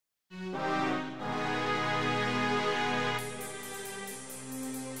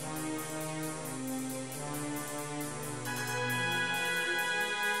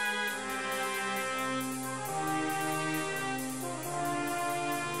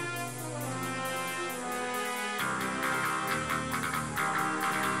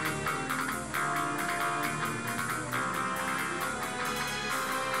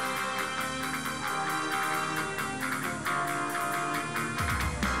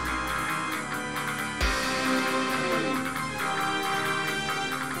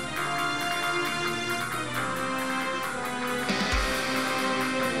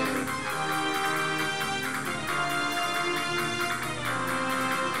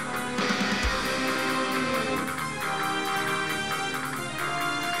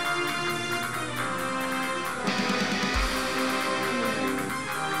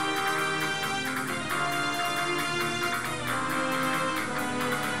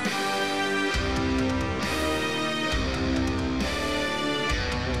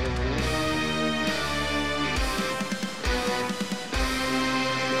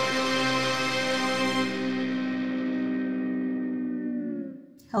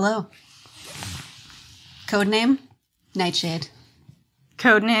Hello. Codename? Nightshade.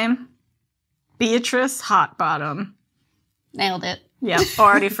 Codename? Beatrice Hotbottom. Nailed it. Yep,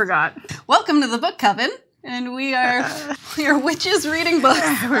 already forgot. Welcome to the Book Coven, and we are witches reading books.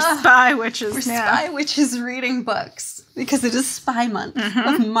 We're spy witches We're now. spy witches reading books because it is Spy Month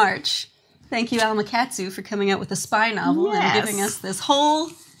of March. Thank you, Alma Katsu, for coming out with a spy novel and giving us this whole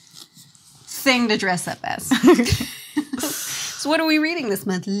thing to dress up as. So what are we reading this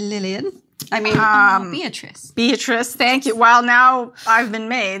month, Lillian? I mean, Beatrice. Beatrice, thank you. Well, now I've been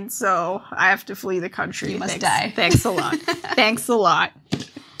made, so I have to flee the country. You must die. Thanks a lot. Thanks a lot.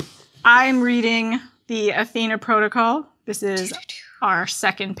 I'm reading the Athena Protocol. This is our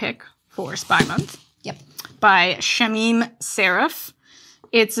second pick for Spy Month. Yep. By Shamim Serif.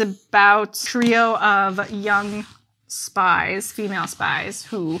 It's about a trio of young spies, female spies,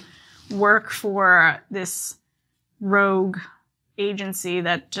 who work for this rogue agency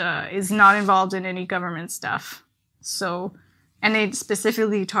that is not involved in any government stuff. So, and they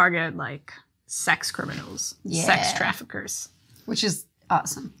specifically target like sex criminals, sex traffickers. Which is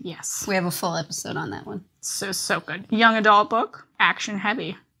awesome. Yes. We have a full episode on that one. So good. Young adult book, action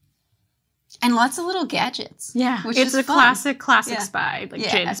heavy. And lots of little gadgets. Yeah. Which it's is a fun. classic spy, like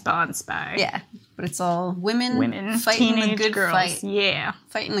James Bond spy. Yeah. But it's all women fighting teenage the good girls. fight. Yeah.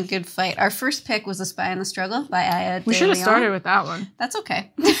 Fighting the good fight. Our first pick was A Spy in the Struggle by Aya We should have started with that one. That's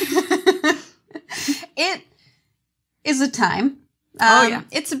okay. It is a time.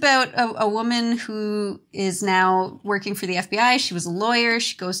 It's about a woman who is now working for the FBI. She was a lawyer.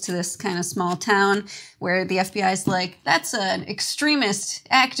 She goes to this kind of small town where the FBI is like, that's an extremist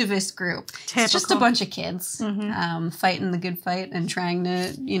activist group. Typical. It's just a bunch of kids fighting the good fight and trying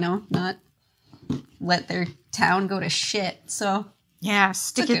to, not let their town go to shit. So yeah,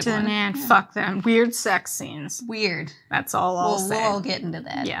 stick it to the man. Yeah. Fuck them. Weird sex scenes. Weird. That's all I'll say. We'll all get into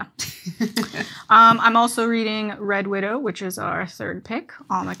that. Yeah. I'm also reading Red Widow, which is our third pick,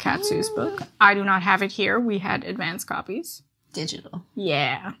 Alma Katsu's book. I do not have it here. We had advance copies. Digital.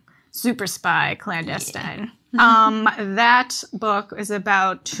 Yeah. Super spy, clandestine. Yeah. That book is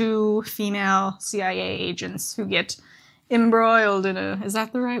about two female CIA agents who get embroiled in a... Is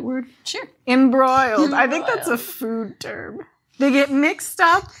that the right word? Sure. Embroiled. I think that's a food term. They get mixed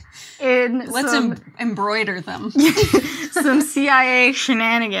up in embroider them. Some CIA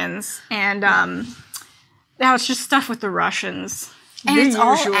shenanigans. And now it's just stuff with the Russians. And it's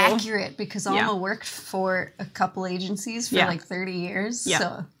all accurate because Alma worked for a couple agencies for like 30 years. Yeah.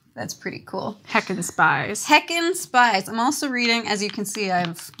 So that's pretty cool. Heckin' Spies. Heckin' Spies. I'm also reading, as you can see,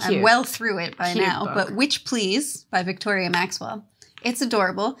 I'm well through it by now, book. But Witch Please by Victoria Maxwell. It's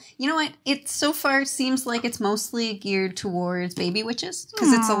adorable. You know what? It so far seems like it's mostly geared towards baby witches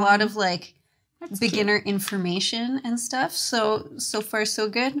because it's a lot of like beginner information and stuff. So far so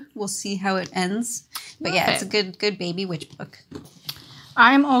good. We'll see how it ends. But yeah, it's a good baby witch book.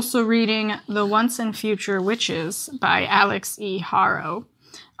 I'm also reading The Once and Future Witches by Alex E. Haro.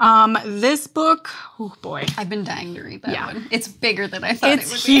 This book, oh boy. I've been dying to read that one. It's bigger than I thought it would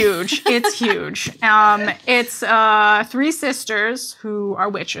be. It's huge. It's huge. It's three sisters who are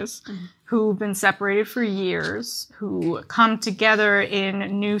witches, who've been separated for years, who come together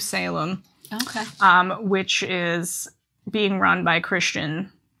in New Salem, which is being run by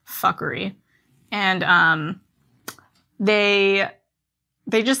Christian fuckery. And they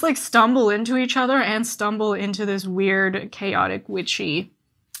just like stumble into each other and stumble into this weird, chaotic, witchy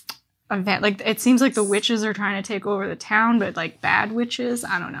event. Like, it seems like the witches are trying to take over the town, but like bad witches.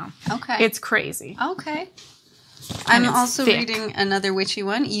 I don't know. Okay. It's crazy. Okay. I'm also reading another witchy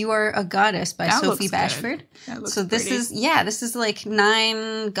one. You Are a Goddess by Sophie Bashford. So this is like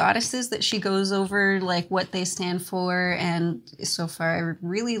 9 goddesses that she goes over like what they stand for, and so far I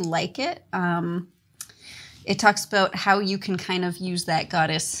really like it. It talks about how you can kind of use that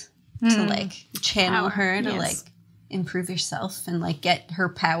goddess to like channel her to like improve yourself and like get her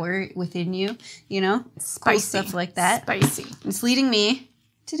power within you, Spicy. Cool stuff like that. Spicy. It's leading me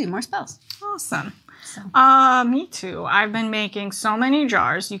to do more spells. Awesome. So. Me too. I've been making so many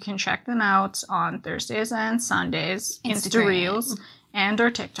jars. You can check them out on Thursdays and Sundays, Insta Reels, and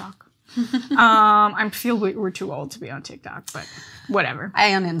our TikTok. I feel we're too old to be on TikTok, but whatever.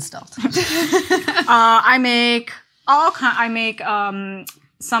 I uninstalled. I make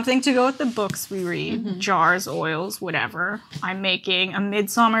something to go with the books we read, jars, oils, whatever. I'm making a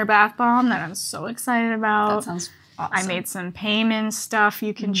midsummer bath bomb that I'm so excited about. That sounds awesome. I made some payment stuff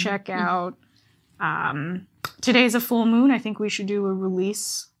you can check out. Today's a full moon. I think we should do a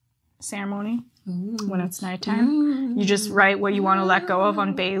release ceremony when it's nighttime. You just write what you want to let go of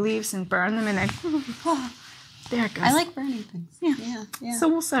on bay leaves and burn them, and then There it goes. I like burning things. Yeah. So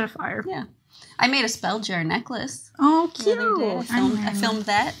we'll set a fire. Yeah. I made a spell jar necklace. Oh, cute. I filmed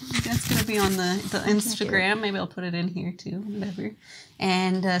that. That's going to be on the Instagram. Maybe I'll put it in here too, whatever.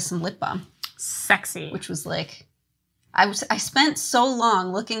 And some lip balm. Sexy. Which was like, I spent so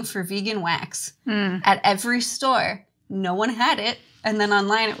long looking for vegan wax at every store. No one had it. And then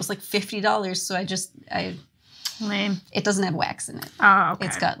online it was like $50. So Lame. It doesn't have wax in it. Oh, okay.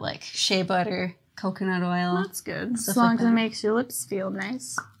 It's got like shea butter, coconut oil. That's good. As long as it makes your lips feel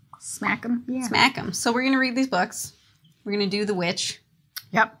nice. Smack them. Yeah. Smack them. So we're going to read these books. We're going to do the witch.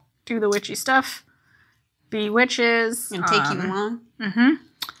 Yep. Do the witchy stuff. Be witches. And take you along. Mm-hmm.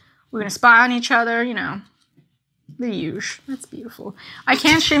 We're going to spy on each other, you know. The usual. That's beautiful. I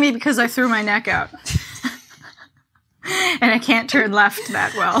can't shimmy because I threw my neck out. And I can't turn left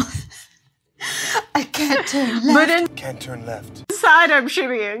that well. I can't turn left. Can't turn left. Inside I'm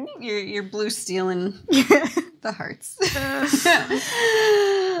shimmying. You're blue stealing the hearts.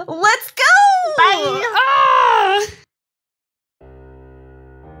 Let's go! Bye! Ah!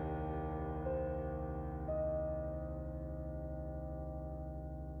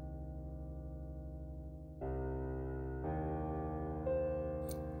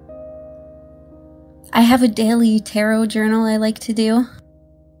 I have a daily tarot journal I like to do.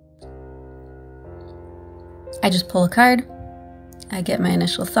 I just pull a card, I get my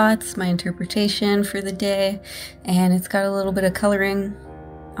initial thoughts, my interpretation for the day, and it's got a little bit of coloring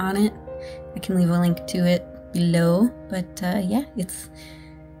on it. I can leave a link to it below, but yeah, it's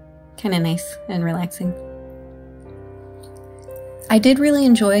kind of nice and relaxing. I did really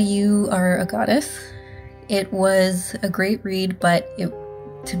enjoy You Are a Goddess. It was a great read, but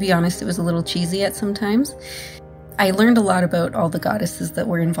to be honest, it was a little cheesy at some times. I learned a lot about all the goddesses that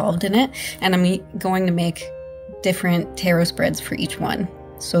were involved in it, and I'm going to make different tarot spreads for each one.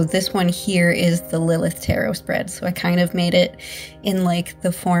 So this one here is the Lilith tarot spread. So I kind of made it in like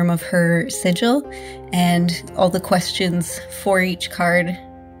the form of her sigil, and all the questions for each card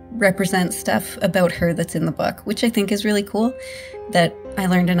represent stuff about her that's in the book, which I think is really cool that I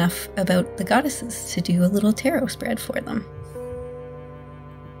learned enough about the goddesses to do a little tarot spread for them.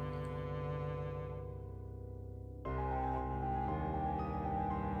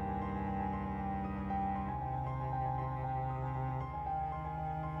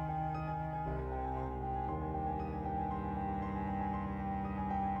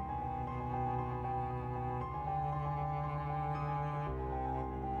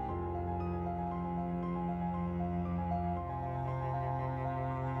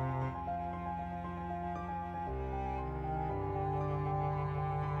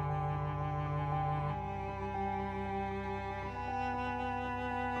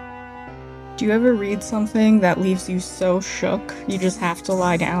 Do you ever read something that leaves you so shook you just have to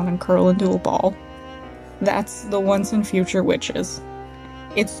lie down and curl into a ball? That's the Once and Future Witches.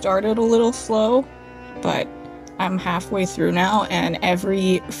 It started a little slow, but I'm halfway through now, and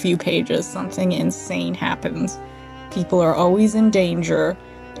every few pages something insane happens. People are always in danger.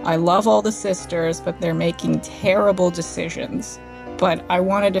 I love all the sisters, but they're making terrible decisions. But I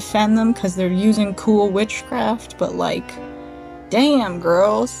want to defend them because they're using cool witchcraft, but like, damn,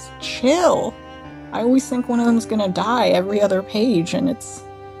 girls, chill. I always think one of them's gonna die every other page, and it's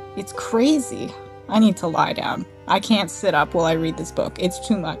crazy. I need to lie down. I can't sit up while I read this book. It's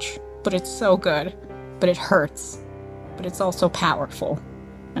too much, but it's so good. But it hurts. But it's also powerful.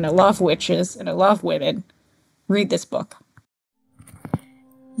 And I love witches, and I love women. Read this book.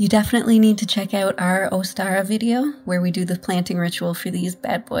 You definitely need to check out our Ostara video, where we do the planting ritual for these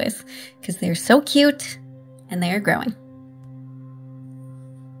bad boys, because they're so cute, and they are growing.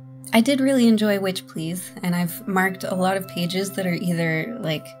 I did really enjoy Witch Please, and I've marked a lot of pages that are either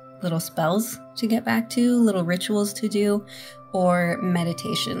like little spells to get back to, little rituals to do, or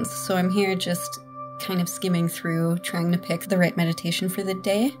meditations. So I'm here just kind of skimming through, trying to pick the right meditation for the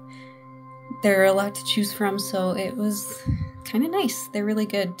day. There are a lot to choose from, so it was kind of nice. They're really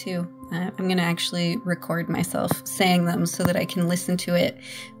good too. I'm going to actually record myself saying them so that I can listen to it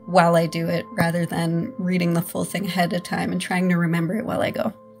while I do it, rather than reading the full thing ahead of time and trying to remember it while I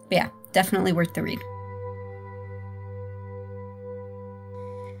go. But yeah, definitely worth the read.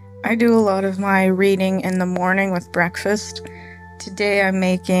 I do a lot of my reading in the morning with breakfast. Today I'm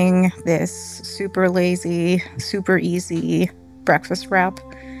making this super lazy, super easy breakfast wrap.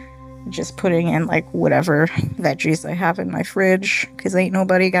 Just putting in like whatever veggies I have in my fridge, because ain't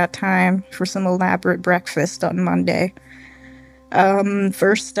nobody got time for some elaborate breakfast on Monday.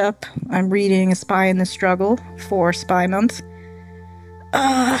 First up, I'm reading A Spy in the Struggle for Spy Month.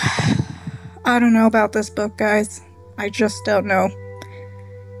 I don't know about this book, guys. I just don't know.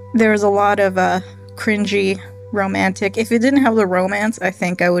 There's a lot of cringy romantic. If it didn't have the romance, I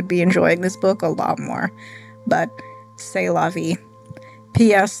think I would be enjoying this book a lot more. But c'est la vie.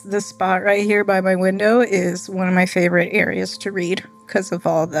 P.S. This spot right here by my window is one of my favorite areas to read because of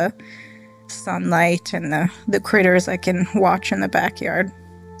all the sunlight and the critters I can watch in the backyard.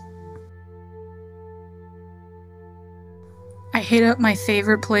 I hit up my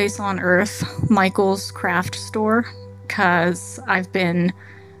favorite place on earth, Michael's craft store, because I've been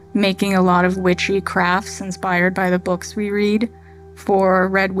making a lot of witchy crafts inspired by the books we read. For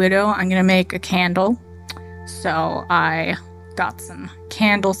Red Widow, I'm going to make a candle. So I got some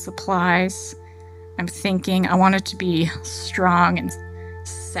candle supplies. I'm thinking I want it to be strong and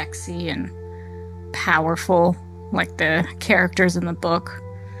sexy and powerful, like the characters in the book.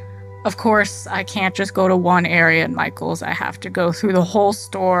 Of course, I can't just go to one area in Michael's. I have to go through the whole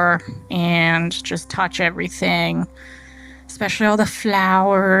store and just touch everything, especially all the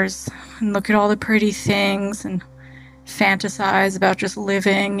flowers, and look at all the pretty things and fantasize about just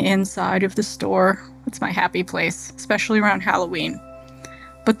living inside of the store. It's my happy place, especially around Halloween.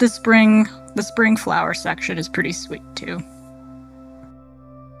 But the spring flower section is pretty sweet too.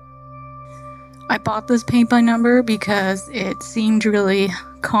 I bought this paint by number because it seemed really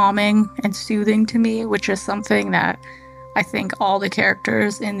calming and soothing to me, which is something that I think all the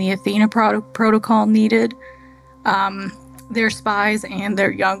characters in the Athena Protocol needed. They're spies and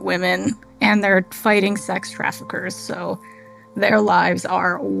they're young women and they're fighting sex traffickers, so their lives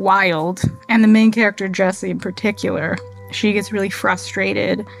are wild. And the main character, Jessie in particular, she gets really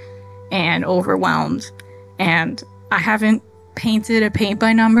frustrated and overwhelmed. And I haven't painted a paint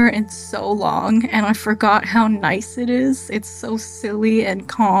by number in so long, and I forgot how nice it is. It's so silly and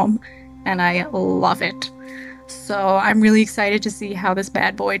calm, and I love it. So I'm really excited to see how this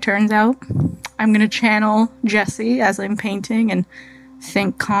bad boy turns out. I'm going to channel Jessie as I'm painting and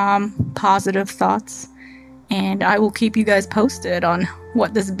think calm, positive thoughts. And I will keep you guys posted on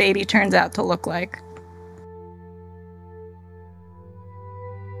what this baby turns out to look like.